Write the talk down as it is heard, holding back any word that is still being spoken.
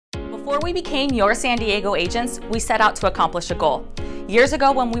Before we became your San Diego agents, we set out to accomplish a goal. Years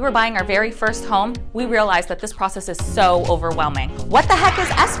ago, when we were buying our very first home, we realized that this process is so overwhelming. What the heck is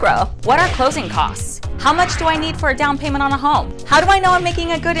escrow? What are closing costs? How much do I need for a down payment on a home? How do I know I'm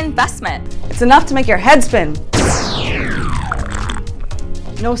making a good investment? It's enough to make your head spin.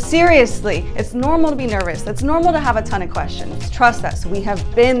 No, seriously, it's normal to be nervous. It's normal to have a ton of questions. Trust us, we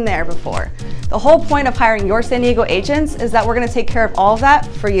have been there before. The whole point of hiring your San Diego agents is that we're gonna take care of all of that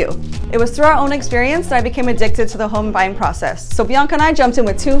for you. It was through our own experience that I became addicted to the home buying process. So Bianca and I jumped in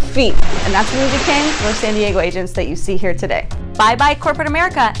with 2 feet, and that's when we became your San Diego agents that you see here today. Bye-bye corporate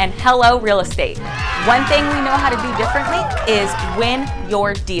America and hello real estate. One thing we know how to do differently is win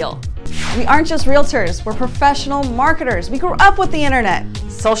your deal. We aren't just realtors, we're professional marketers. We grew up with the internet.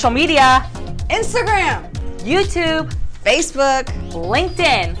 Social media, Instagram, YouTube, Facebook,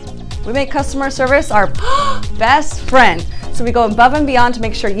 LinkedIn. We make customer service our best friend. So we go above and beyond to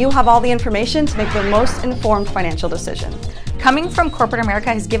make sure you have all the information to make the most informed financial decision. Coming from corporate America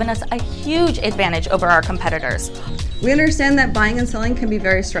has given us a huge advantage over our competitors. We understand that buying and selling can be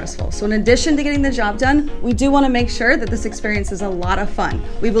very stressful. So in addition to getting the job done, we do want to make sure that this experience is a lot of fun.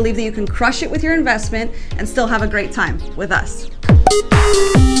 We believe that you can crush it with your investment and still have a great time with us.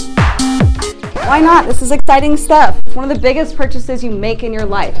 Why not? This is exciting stuff. It's one of the biggest purchases you make in your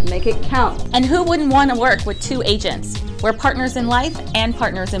life. Make it count. And who wouldn't want to work with 2 agents? We're partners in life and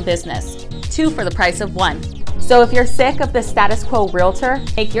partners in business. 2 for the price of 1. So if you're sick of the status quo realtor,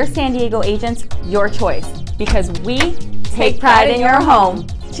 make your San Diego agents your choice because we take pride in your home.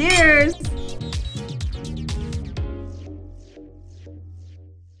 Cheers!